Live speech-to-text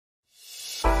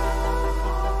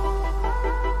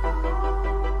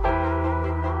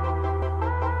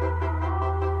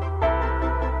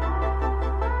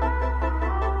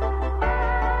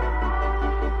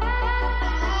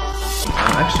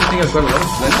actually think I've got a lot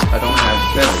of flint. I don't have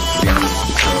feathers, to be honest,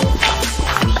 so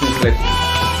I'm just gonna collect.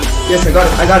 Yes,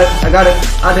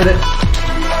 I did it.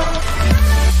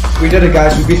 We did it,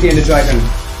 guys. We beat the Ender Dragon.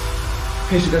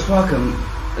 Okay, so guys, welcome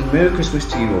and Merry Christmas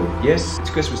to you all. Yes, it's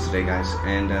Christmas today, guys,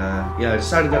 and yeah, I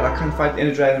decided that I can't fight the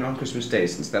Ender Dragon on Christmas Day,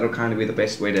 since that'll kind of be the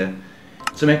best way to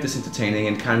make this entertaining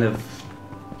and kind of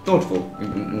thoughtful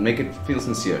and make it feel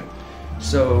sincere.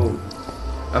 So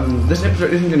this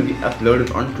episode isn't going to be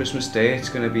uploaded on Christmas Day. It's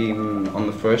going to be on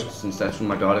the 1st, since that's when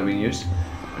my daughter renews,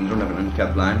 and I don't have an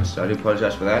uncapped line, so I do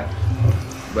apologize for that.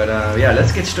 But yeah,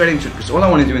 let's get straight into it, because all I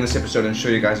want to do in this episode and show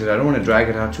you guys is I don't want to drag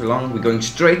it out too long. We're going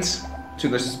straight to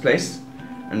this place,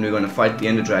 and we're going to fight the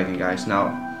Ender Dragon, guys.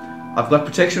 Now, I've got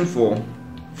protection 4,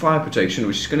 fire protection,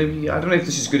 which is going to be, I don't know if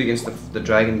this is good against the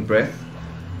dragon breath.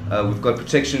 We've got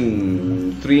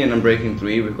protection 3 and unbreaking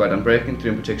 3. We've got unbreaking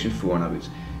 3 and protection 4 on others.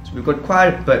 So we've got quite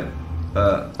a bit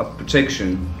of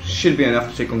protection. Should be enough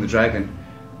to take on the dragon.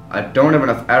 I don't have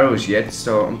enough arrows yet,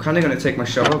 so I'm kind of going to take my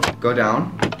shovel, go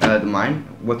down the mine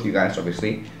with you guys,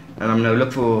 obviously, and I'm going to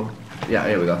look for. Yeah,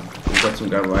 here we go. We've got some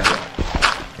gravel right here,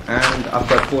 and I've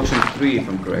got fortune 3 if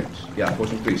I'm correct. Yeah,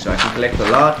 fortune 3, so I can collect a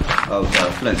lot of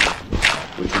flint,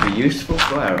 which will be useful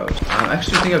for arrows. I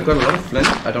actually think I've got a lot of flint.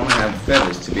 I don't have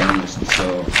feathers, to be honest,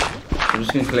 so I'm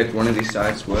just going to collect one of these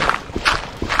sides worth,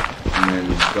 and then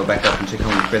go back up and check how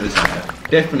many feathers I have.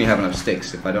 Definitely have enough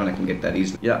sticks. If I don't, I can get that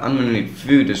easily. Yeah, I'm going to need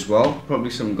food as well. Probably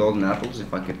some golden apples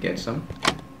if I could get some.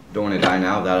 Don't want to die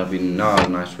now. That'll be not a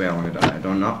nice way I want to die. I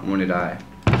do not want to die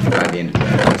by the end of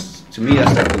it. To me,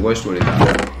 that's like the worst way to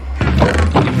die.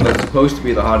 Even though it's supposed to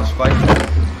be the hardest fight,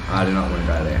 I do not want to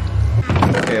die there.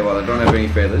 Okay, well, I don't have any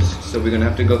feathers, so we're going to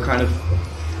have to go kind of...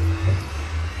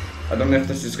 I don't know if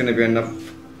this is going to be enough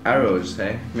arrows,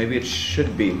 hey? Maybe it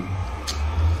should be.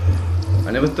 I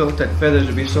never thought that feathers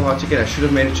would be so hard to get. I should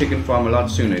have made a chicken farm a lot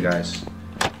sooner, guys.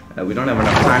 We don't have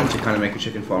enough time to kind of make a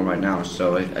chicken farm right now,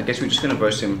 so I guess we're just going to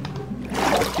verse him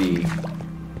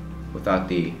without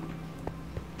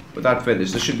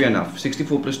feathers. This should be enough.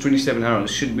 64 plus 27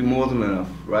 arrows should be more than enough,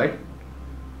 right?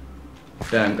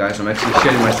 Damn, guys, I'm actually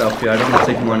shitting myself here. I don't want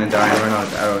to take him on and die and run out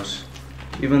of arrows.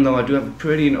 Even though I do have a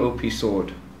pretty an OP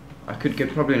sword. I could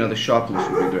get probably another sharpness,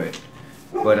 would be great.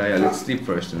 But yeah, let's sleep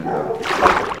first and then go.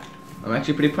 I'm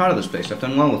actually pretty proud of this place. I've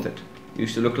done well with it. It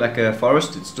used to look like a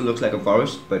forest. It still looks like a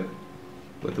forest, but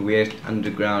with a weird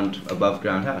underground, above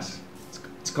ground house.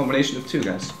 It's a combination of two,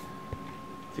 guys.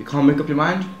 If you can't make up your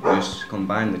mind, just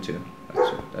combine the two.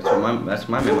 That's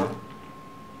my memo.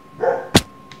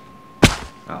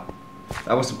 Oh,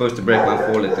 that was supposed to break my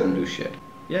fall. It didn't do shit.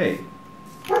 Yay.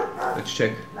 Let's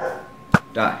check.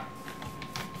 Die.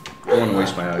 I don't want to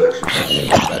waste my arrows.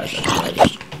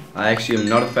 I actually am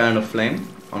not a fan of flame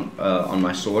on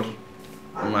my sword.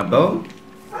 On my bow,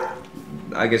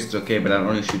 I guess it's okay, but I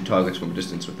only shoot targets from a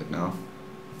distance with it now.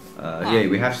 Yeah,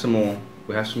 we have some more.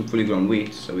 We have some fully grown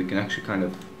wheat, so we can actually kind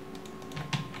of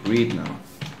breed now.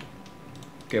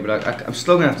 Okay, but I'm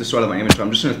still gonna have to sort out my inventory.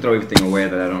 I'm just gonna throw everything away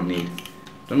that I don't need.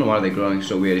 Don't know why they're growing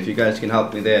so weird. If you guys can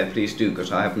help me there, please do,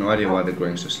 because I have no idea why they're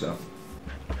growing so slow.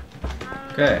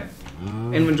 Okay,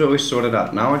 inventory is sorted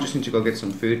out. Now I just need to go get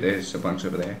some food. There's a bunch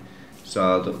over there, so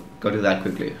I'll go do that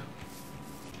quickly.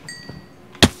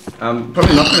 I'm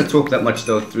probably not going to talk that much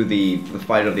though through the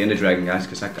fight of the Ender Dragon, guys,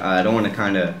 because I don't want to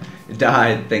kind of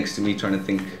die thanks to me trying to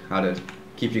think how to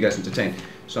keep you guys entertained.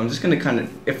 So I'm just going to kind of,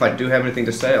 if I do have anything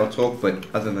to say, I'll talk, but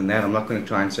other than that, I'm not going to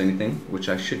try and say anything, which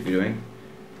I should be doing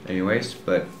anyways.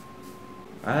 But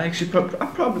I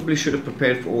probably should have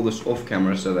prepared for all this off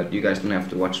camera so that you guys don't have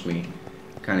to watch me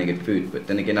kind of get food. But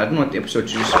then again, I don't want the episode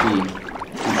to just be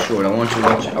too short. I want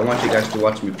you guys to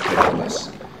watch me prepare for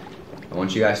this. I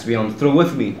want you guys to be on the throw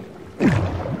with me,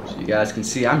 so you guys can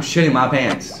see I'm shitting my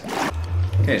pants.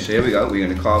 Okay, so here we go. We're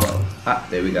gonna carve out. Ah,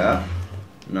 there we go.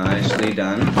 Nicely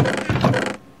done.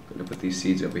 Gonna put these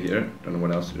seeds over here. Don't know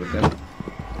what else to do with them.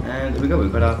 And there we go.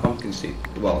 We've got our pumpkin seed.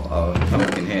 Well, our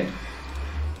pumpkin head.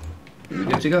 We're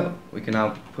good to go. We can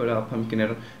now put our pumpkin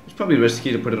head on. It's probably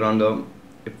risky to put it on though.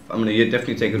 I'm gonna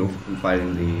definitely take it off from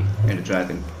fighting the Ender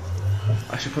Dragon.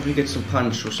 I should probably get some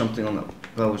punch or something on the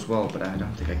bow as well, but I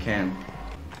don't think I can.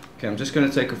 Okay, I'm just going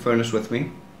to take a furnace with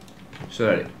me, so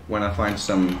that when I find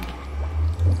some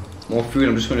more food,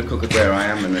 I'm just going to cook it where I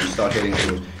am and then start heading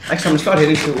towards... Actually, I'm going to start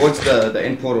heading towards the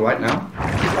end portal right now,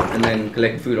 and then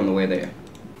collect food on the way there.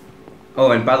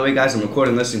 Oh, and by the way guys, I'm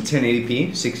recording this in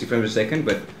 1080p, 60 frames a second,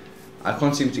 but I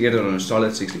can't seem to get it on a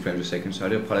solid 60 frames a second, so I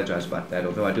do apologize about that,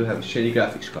 although I do have a shitty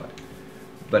graphics card.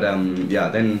 But yeah,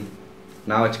 then...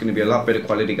 Now it's going to be a lot better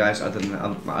quality, guys, other than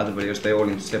my other videos. They're all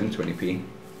in 720p.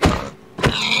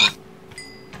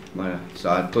 So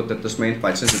I thought that this main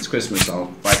fight, since it's Christmas, I'll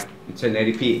fight in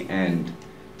 1080p and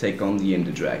take on the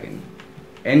Ender Dragon.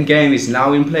 Endgame is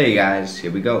now in play, guys.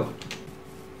 Here we go.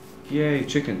 Yay,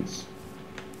 chickens.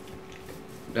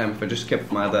 Damn, if I just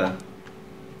kept my other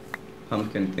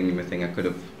pumpkin thing, I could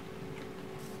have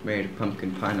made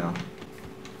pumpkin pie now.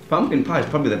 Pumpkin pie is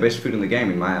probably the best food in the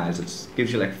game in my eyes. It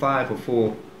gives you like 5 or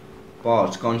 4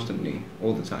 bars constantly,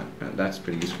 all the time. And that's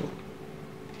pretty useful.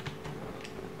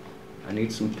 I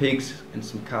need some pigs and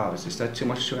some cows. Is that too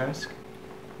much to ask?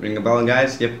 Ring a bell,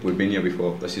 guys? Yep, we've been here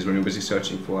before. This is when we're busy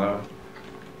searching for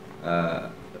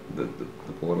our, the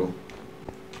portal.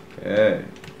 Okay.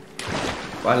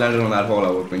 If I landed on that hole, I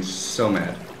would have been so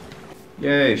mad.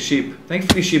 Yay, sheep.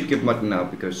 Thankfully sheep give mutton now,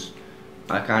 because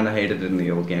I kinda hated it in the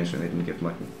old games when they didn't give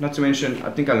mutton. Not to mention, I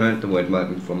think I learned the word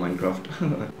mutton from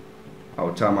Minecraft. I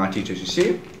would tell my teachers, you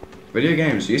see, video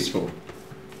games useful.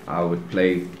 I would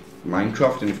play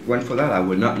Minecraft, and if it went for that, I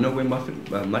would not know where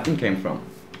mutton came from.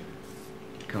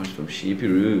 It comes from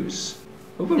sheepiroos.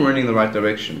 Hope I'm running in the right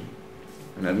direction.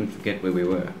 And I didn't forget where we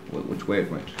were, which way it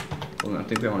went. Well, I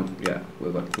think we're on, yeah,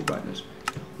 we've got full brightness.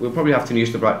 We'll probably have to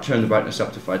use turn the brightness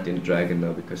up to fight the Ender Dragon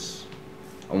though, because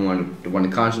I want to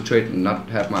concentrate and not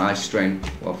have my eyes strained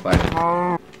while fighting.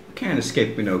 Can't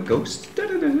escape me, no ghost. Are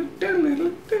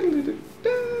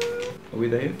we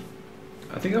there?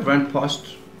 I think I've ran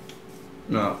past.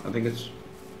 No, I think it's.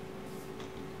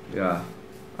 Yeah,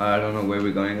 I don't know where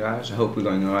we're going, guys. I hope we're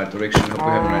going in the right direction. I hope we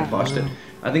haven't ran past it.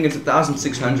 I think it's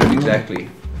 1,600 exactly.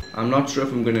 I'm not sure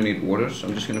if I'm gonna need water, so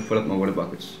I'm just gonna fill up my water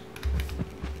buckets.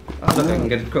 Oh, look, I can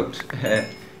get it cooked.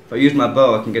 If I use my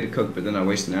bow, I can get it cooked, but then I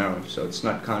waste an arrow, so it's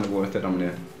not kind of worth it. I'm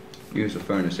gonna use a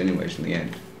furnace anyways in the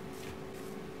end.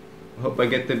 I hope I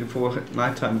get there before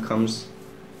night time comes.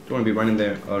 Don't want to be running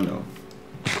there. Oh no.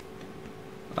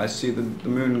 I see the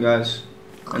moon, guys,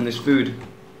 and there's food.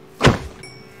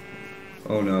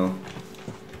 Oh no.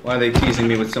 Why are they teasing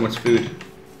me with so much food?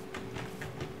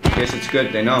 Guess it's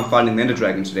good. They know I'm fighting the Ender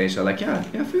Dragon today, so like, yeah,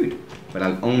 food. But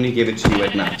I'll only give it to you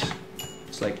at night.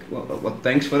 It's like, well,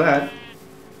 thanks for that.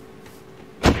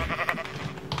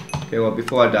 Okay, well,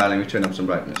 before I die, let me turn up some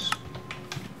brightness.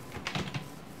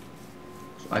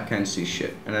 So I can't see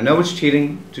shit. And I know it's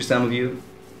cheating to some of you,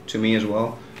 to me as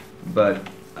well, but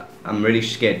I'm really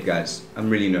scared, guys. I'm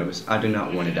really nervous. I do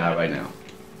not want to die right now.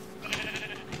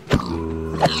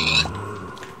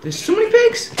 There's so many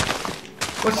pigs!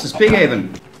 What's this, pig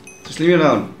haven? Just leave me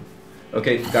alone.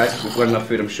 Okay, guys, we've got enough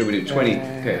food. I'm sure we do. 20.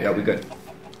 Okay, that'll be good.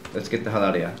 Let's get the hell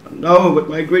out of here. No, but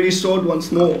my greedy sword wants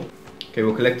more. Okay,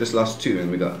 we'll collect this last 2 and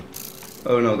we go.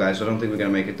 Oh no, guys, I don't think we're gonna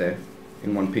make it there.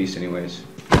 In one piece, anyways.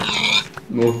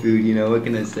 More food, you know, what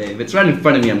can I say? If it's right in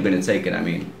front of me, I'm gonna take it. I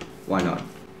mean, why not?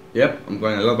 Yep, I'm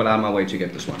going a little bit out of my way to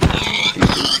get this one.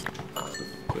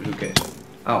 But who cares?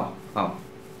 Ow, ow.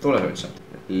 Thought I heard something.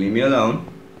 Leave me alone.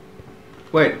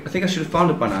 Wait, I think I should have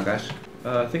found it by now, guys.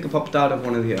 I think I popped out of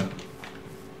one of here.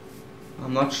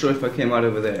 I'm not sure if I came out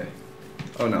over there.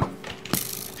 Oh no.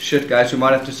 Shit, guys, we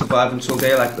might have to survive until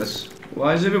day like this.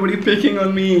 Why is everybody picking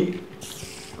on me?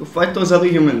 Go fight those other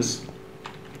humans.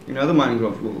 You know the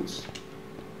Minecraft rules.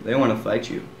 They want to fight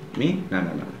you. Me? No.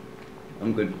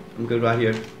 I'm good. I'm good right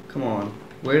here. Come on.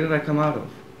 Where did I come out of?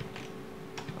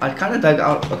 I kind of dug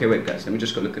out. Okay, wait, guys. Let me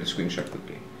just go look at a screenshot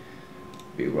quickly.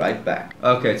 Be right back.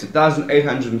 Okay, it's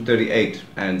 1,838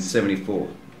 and 74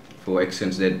 for X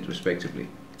and Z respectively.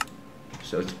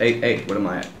 So it's 8. What am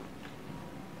I at?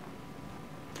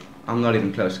 I'm not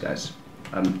even close, guys.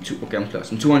 Okay, I'm close.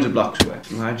 I'm 200 blocks away.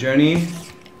 My journey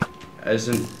as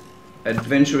an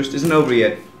adventurist isn't over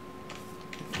yet.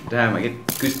 Damn, I get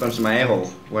goosebumps in my a-hole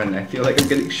when I feel like I'm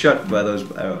getting shot by those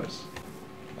arrows.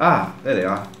 Ah, there they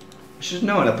are. I should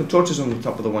know it. I put torches on the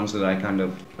top of the ones that I kind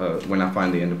of, when I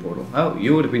find the ender portal. Oh,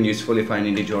 you would have been useful if I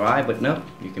needed your eye, but no,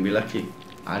 you can be lucky.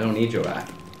 I don't need your eye.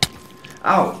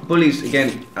 Ow, bullies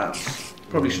again.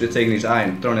 Probably should have taken his eye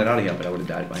and thrown it out of here, but I would have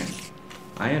died by him.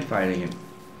 I am fighting him.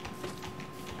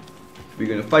 We're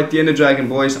gonna fight the Ender Dragon,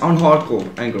 boys, on hardcore.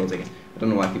 And girls again. I don't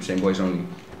know why I keep saying boys only.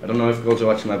 I don't know if girls are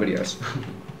watching my videos.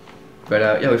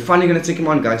 But yeah, we're finally gonna take him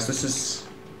on, guys. This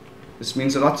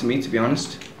means a lot to me, to be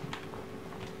honest.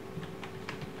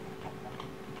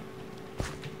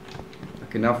 I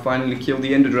can now finally kill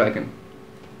the Ender Dragon.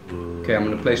 Okay, I'm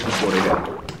gonna place this water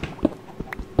here.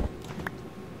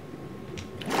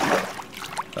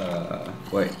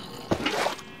 Wait.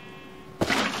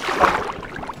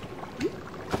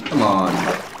 Come on. I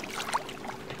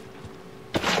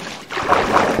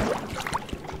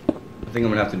think I'm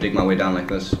gonna have to dig my way down like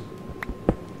this.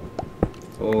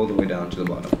 All the way down to the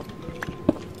bottom.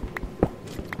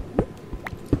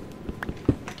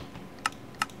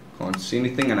 Can't see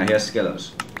anything and I hear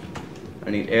skeletons. I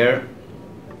need air.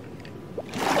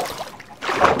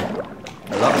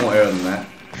 A lot more air than that.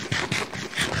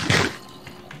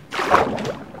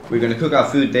 We're gonna cook our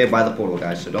food there by the portal,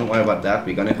 guys, so don't worry about that.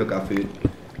 We're gonna cook our food.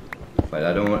 But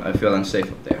I feel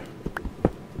unsafe up there.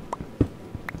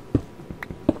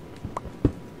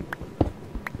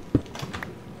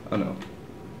 Oh no.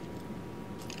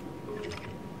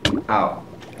 Ow.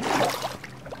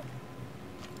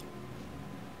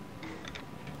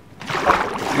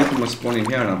 People must spawn in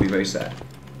here and I'll be very sad.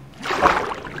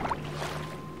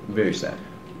 Very sad.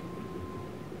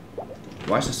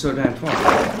 Why is it so damn far?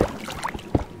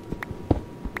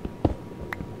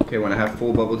 Okay, when I have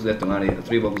 4 bubbles left, I'm out of here.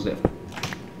 3 bubbles left.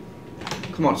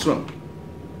 Come on, swim.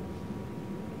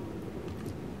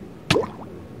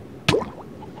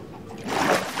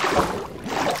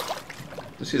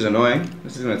 This is annoying.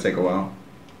 This is gonna take a while.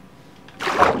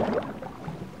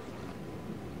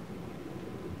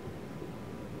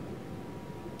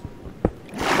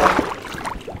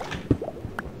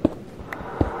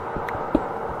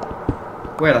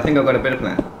 Wait, I think I've got a better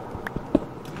plan.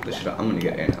 I'm gonna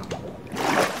get air now.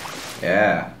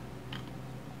 Yeah.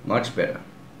 Much better.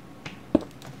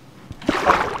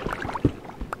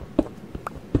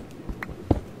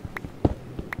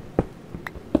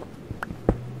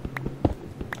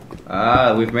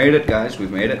 Ah, we've made it, guys.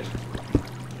 We've made it.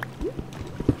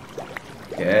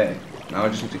 Okay. Now I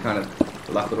just need to kind of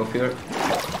lock it off here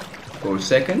for a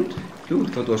second. Dude,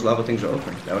 I thought those lava things were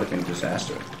open. That would have been a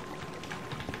disaster.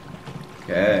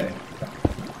 Okay.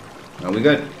 Now we're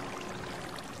good.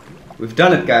 We've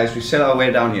done it, guys. We set our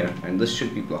way down here, and this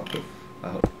should be blocked off. I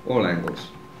hope. All angles.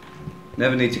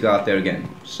 Never need to go out there again.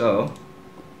 So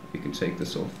we can take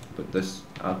this off. Put this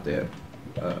out there.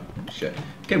 Shit.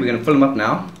 Okay, we're gonna fill them up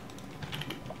now.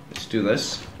 Let's do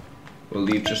this. We'll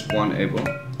leave just one able.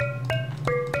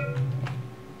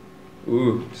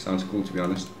 Ooh, sounds cool to be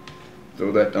honest.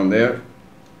 Throw that down there.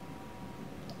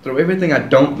 Throw everything I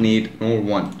don't need nor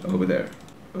want over there.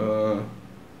 Well,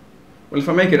 if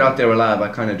I make it out there alive, I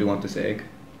kind of do want this egg.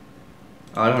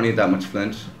 I don't need that much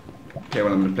flint. Okay,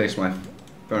 well, I'm going to place my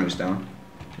furnace down.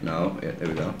 No, yeah, there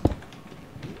we go.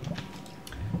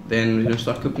 Then we're going to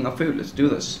start cooking our food. Let's do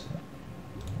this.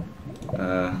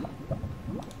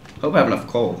 Hope I have enough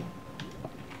coal.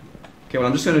 Okay, well,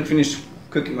 I'm just going to finish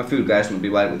cooking my food, guys, and I'll be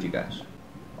right with you guys.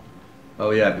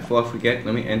 Oh yeah, before I forget,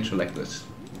 let me enter like this.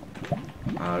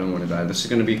 I don't want to die. This is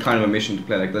going to be kind of a mission to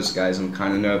play like this, guys. I'm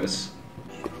kind of nervous.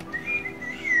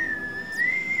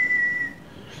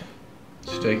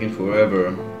 It's taking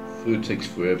forever. Food takes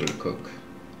forever to cook.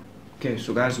 Okay,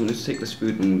 so guys, I'm going to take this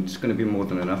food and it's going to be more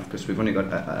than enough because we've only got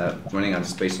running out of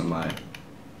space on my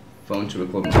phone to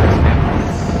record my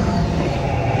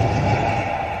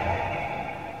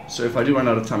So if I do run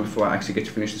out of time before I actually get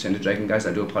to finish this Ender Dragon, guys,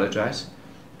 I do apologize.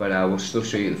 But I will still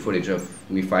show you the footage of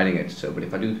me fighting it. So, but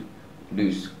if I do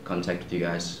lose contact with you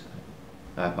guys,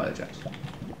 I apologize.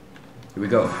 Here we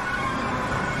go.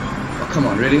 Oh, come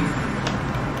on, really?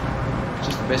 Is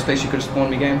this the best place you could have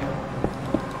spawned me, game?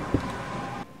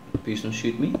 Please don't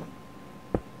shoot me.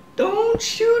 Don't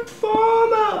shoot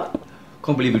farmer!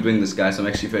 Can't believe we're doing this, guys. I'm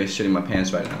actually very shitting my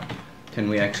pants right now. Can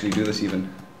we actually do this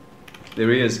even?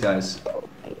 There he is, guys.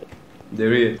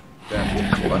 There he is.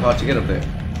 Damn, quite hard to get up there.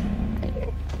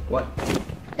 What?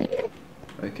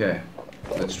 Okay.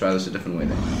 Let's try this a different way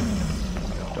then.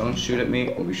 Don't shoot at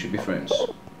me or we should be friends.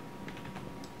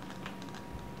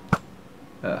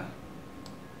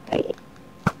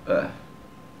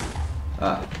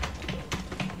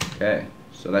 Okay,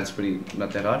 so that's pretty,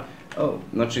 not that hard. Oh,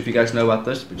 not sure if you guys know about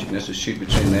this, but you can also shoot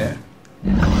between there.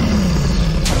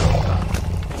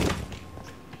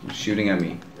 He's shooting at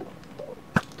me.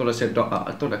 I thought I said don't,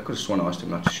 I thought I could have sworn I asked him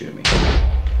not to shoot at me.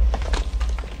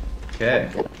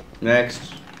 Okay,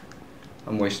 next.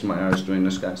 I'm wasting my hours doing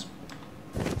this, guys.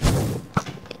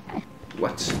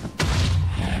 What?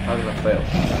 How did I fail?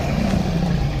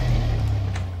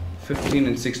 15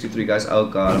 and 63, guys. Oh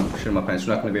god, I'm shitting my pants.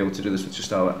 We're not going to be able to do this with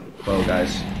just our bow,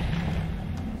 guys.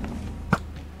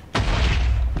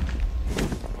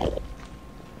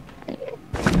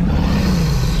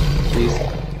 Please.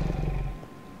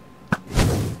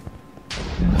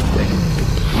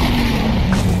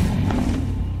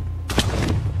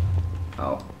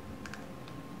 Ow.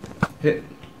 Hit.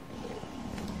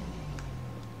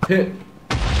 Hit.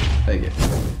 Take it.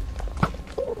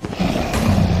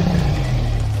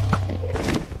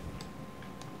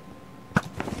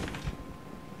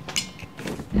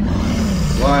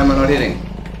 Why am I not hitting?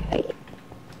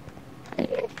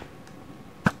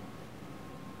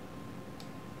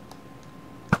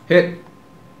 Hit.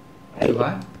 Too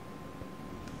high?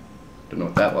 Don't know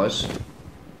what that was.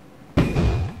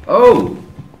 Oh!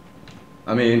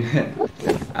 I mean,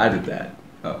 I did that.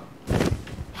 Oh.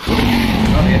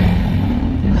 Not hit.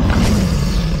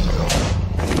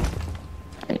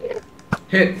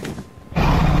 Hit!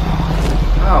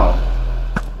 Ow!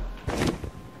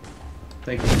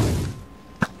 Thank you.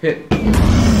 Hit.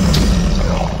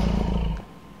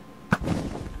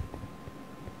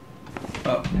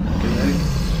 Oh,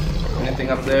 anything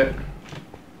up there?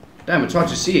 Damn, it's hard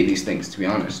to see these things, to be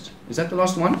honest. Is that the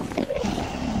last one?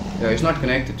 Yeah, he's not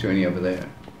connected to any over there.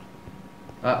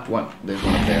 Ah, one. There's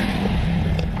one up there.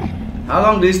 How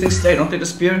long do these things stay? Don't they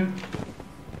disappear?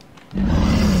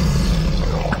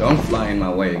 Don't fly in my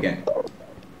way again.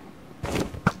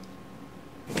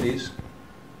 Please.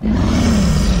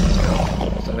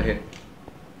 Is that a hit?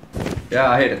 Yeah,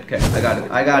 I hit it. Okay, I got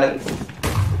it. I got it.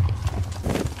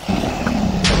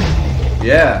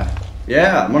 Yeah.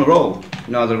 Yeah, I'm on a roll.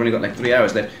 No, they've only got like 3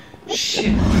 hours left.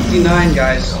 Shit, 59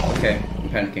 guys. Okay, I'm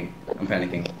panicking. I'm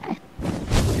panicking.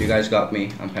 You guys got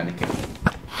me. I'm panicking.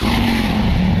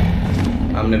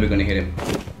 I'm never gonna hit him.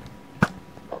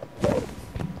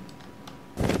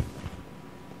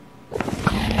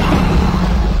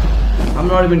 I'm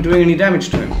not even doing any damage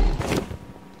to him.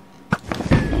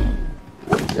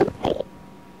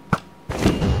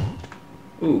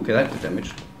 Ooh, okay, that did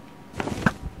damage.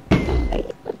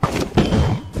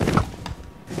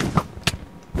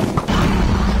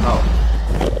 Oh.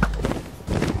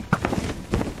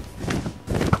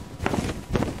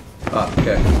 Ah,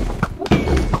 okay.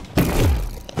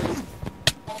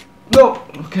 No!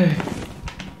 Okay.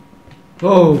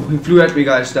 Oh, he flew at me,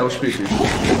 guys. That was creepy.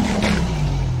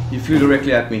 He flew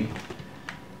directly at me.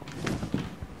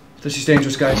 This is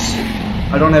dangerous, guys.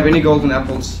 I don't have any golden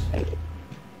apples.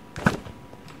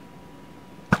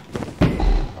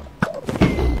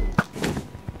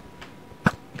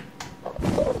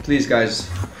 Please, guys.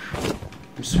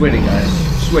 I'm sweating, guys.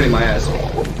 I'm sweating my ass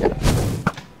off.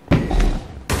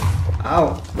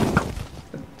 Ow.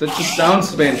 That just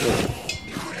sounds painful.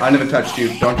 I never touched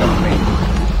you. Don't come to me.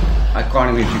 I can't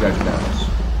even hit you guys with arrows.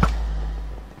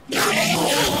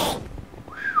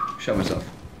 Shut myself.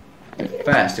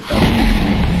 Fast if that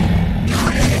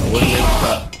was me.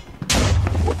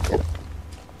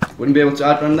 Wouldn't be able to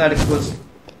outrun that if it was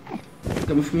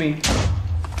coming for me.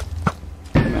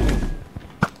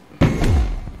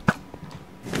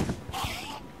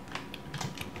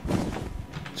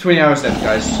 20 hours left,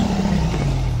 guys.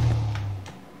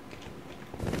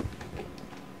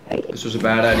 This was a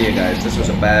bad idea, guys. This was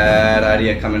a bad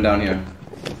idea coming down here.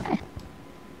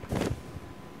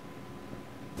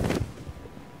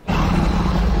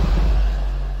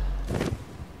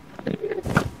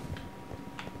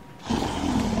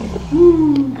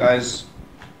 Woo, guys.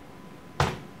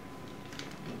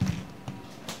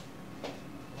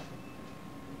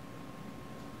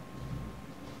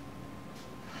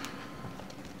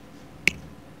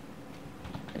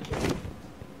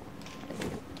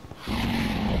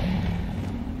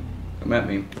 Come at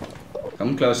me.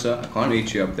 Come closer. I can't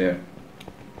reach you up there.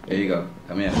 There you go.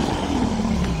 Come here.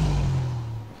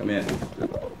 Come here.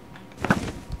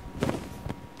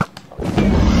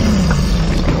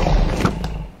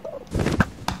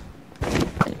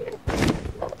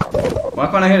 Why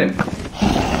can't I hit him?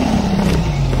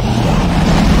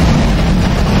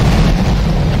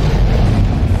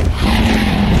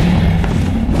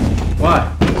 Why?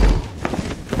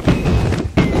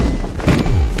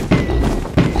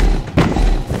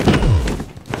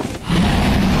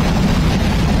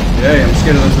 Yeah, I'm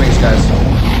scared of those wings, guys.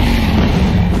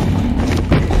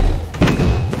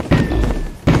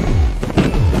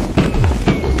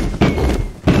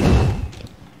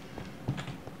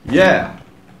 Yeah.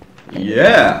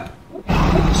 Yeah.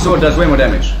 The sword does way more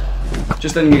damage.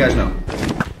 Just letting you guys know.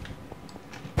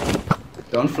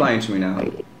 Don't fly into me now.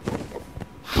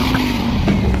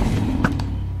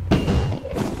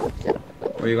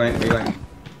 Where are you going? Where are you going?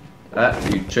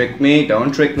 You tricked me.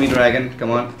 Don't trick me, dragon.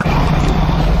 Come on.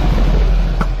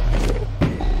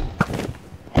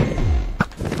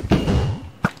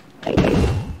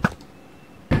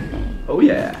 Oh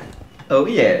yeah. Oh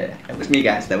yeah. That was me,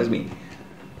 guys. That was me.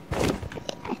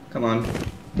 Come on.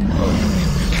 Oh.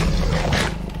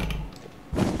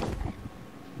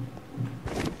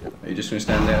 Are you just gonna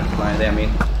stand there, flying there, I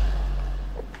mean?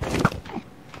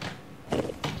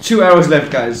 2 hours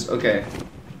left, guys. Okay.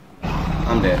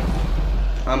 I'm dead.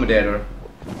 I'm a deader.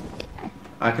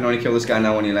 I can only kill this guy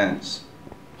now when he lands.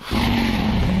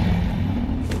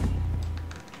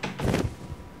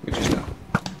 Which is now.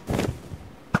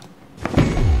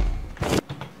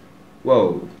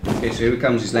 Whoa. Okay, so here he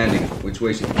comes, he's landing. Which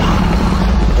way is he?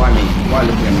 Why me? Why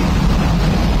looking at me?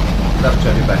 Left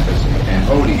turn backwards. And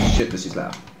holy shit, this is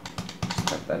loud.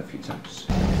 that a few times.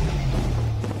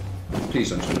 Please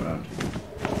don't turn around.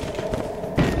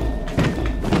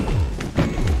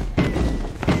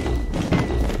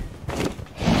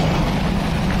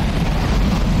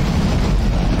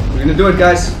 We're gonna do it,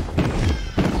 guys.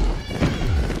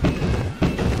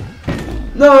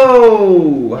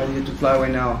 No! I need to fly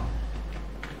away now.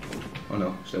 Oh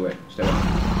no, stay away, stay away,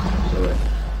 stay away.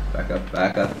 Back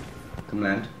up. Come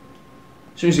land.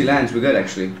 As soon as he lands, we're good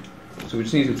actually. So we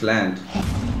just need him to land.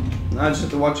 Now I just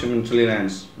have to watch him until he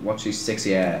lands. Watch his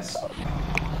sexy ass.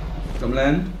 Come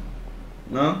land.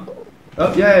 No?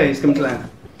 Oh yeah, he's coming to land.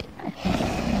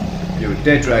 You're a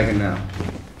dead dragon now.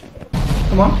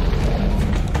 Come on.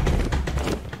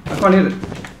 I can't hit it.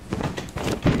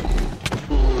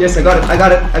 Yes, I got it.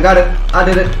 I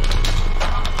did it.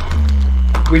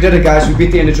 We did it, guys. We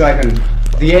beat the Ender Dragon.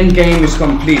 The end game is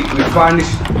complete. We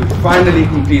finally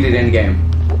completed end game.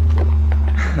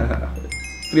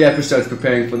 3 episodes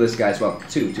preparing for this, guys. Well,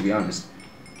 2 to be honest.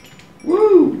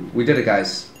 Woo! We did it,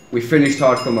 guys. We finished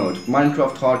hardcore mode.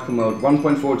 Minecraft hardcore mode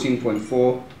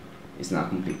 1.14.4 is now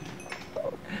complete.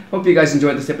 Hope you guys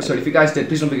enjoyed this episode. If you guys did,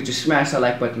 please don't forget to smash that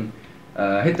like button.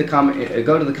 Hit the comment.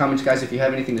 Go to the comments, guys, if you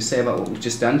have anything to say about what we've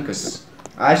just done, because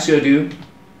I sure do.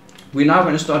 We're now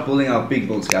going to start building our big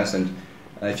builds, guys, and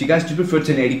if you guys do prefer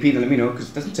 1080p, then let me know, because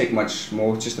it doesn't take much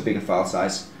more, it's just a bigger file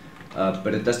size.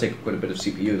 But it does take quite a bit of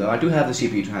CPU, though. I do have the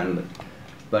CPU to handle it.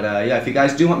 But yeah, if you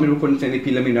guys do want me to record in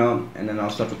 1080p, let me know, and then I'll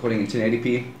start recording in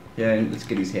 1080p. Yeah, and let's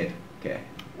get his head. Okay.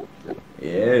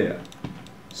 Yeah.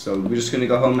 So we're just going to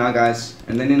go home now, guys.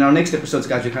 And then in our next episodes,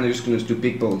 guys, we're kind of just going to do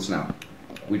big builds now.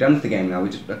 We're done with the game now. I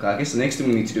guess the next thing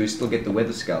we need to do is still get the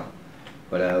weather scale.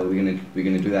 But we're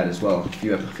gonna do that as well. A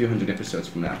few hundred episodes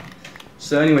from now.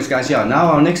 So, anyways, guys, yeah.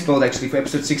 Now our next build, actually, for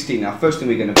episode 16. Our first thing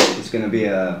we're gonna build is gonna be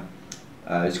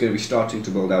starting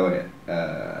to build our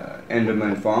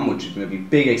Enderman farm, which is gonna be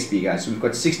big XP, guys. So we've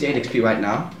got 68 XP right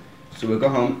now. So we'll go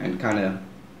home and kind of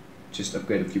just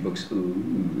upgrade a few books. Ooh,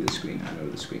 the screen. I know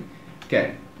the screen.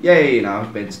 Okay. Yay! Now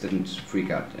beds didn't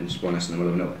freak out and spawn us in the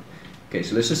middle of nowhere. Okay,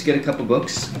 so let's just get a couple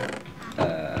books.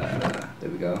 There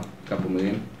we go. A couple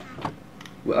million.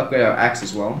 We'll upgrade our axe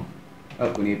as well.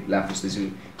 Oh, we need lapis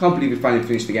lazuli. Can't believe we finally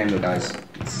finished the game though, guys.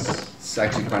 It's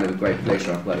actually kind of a great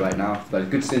pleasure I've got right now. I've got a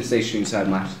good sensation inside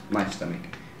my stomach.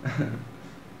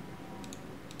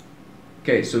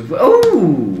 Okay, so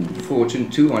oh, fortune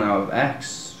 2 on our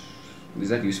axe. Is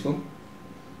that useful?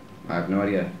 I have no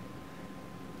idea.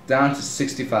 Down to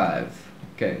 65.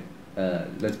 Okay,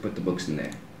 let's put the books in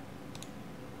there.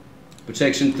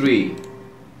 Protection 3.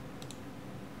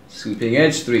 Sweeping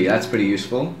Edge 3, that's pretty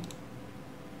useful.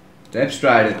 Depth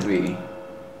Strider 3.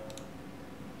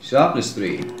 Sharpness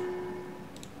 3.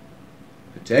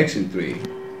 Protection 3.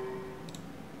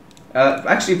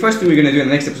 Actually, first thing we're going to do in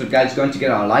the next episode, guys, is going to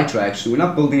get our Elytra. Actually, we're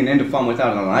not building an Ender farm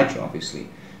without an Elytra, obviously.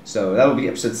 So that will be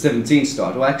episode 17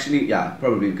 start. Well, actually, yeah,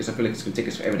 probably, because I feel like it's going to take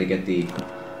us forever to get the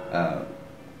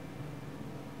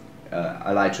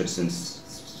Elytra,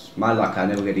 since my luck, I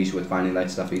never get issue with finding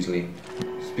light stuff easily.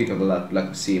 Speak of the luck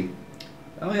of sea.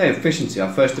 Oh yeah, efficiency,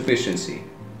 our first efficiency.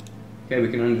 Okay, we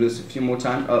can only do this a few more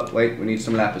times. Oh wait, we need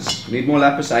some lapis. We need more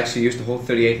lapis. I actually used the whole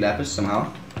 38 lapis somehow.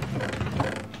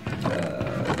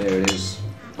 There it is.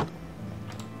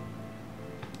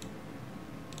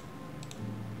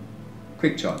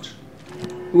 Quick charge.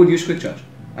 Who would use quick charge?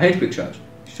 I hate quick charge.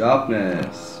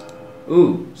 Sharpness.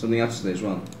 Ooh, something else there as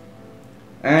well.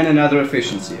 And another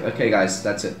efficiency. Okay guys,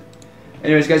 that's it.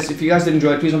 Anyways, guys, if you guys did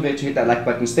enjoy it, please don't forget to hit that like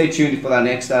button. Stay tuned for our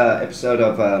next episode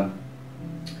of,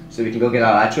 so we can go get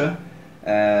our Elytra.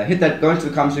 Hit that, go into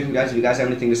the comment section, guys, if you guys have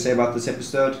anything to say about this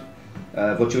episode,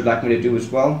 what you would like me to do as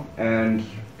well. And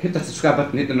hit that subscribe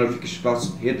button, hit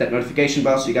that notification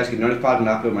bell so you guys get notified when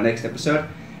I upload my next episode.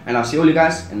 And I'll see all you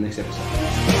guys in the next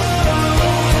episode.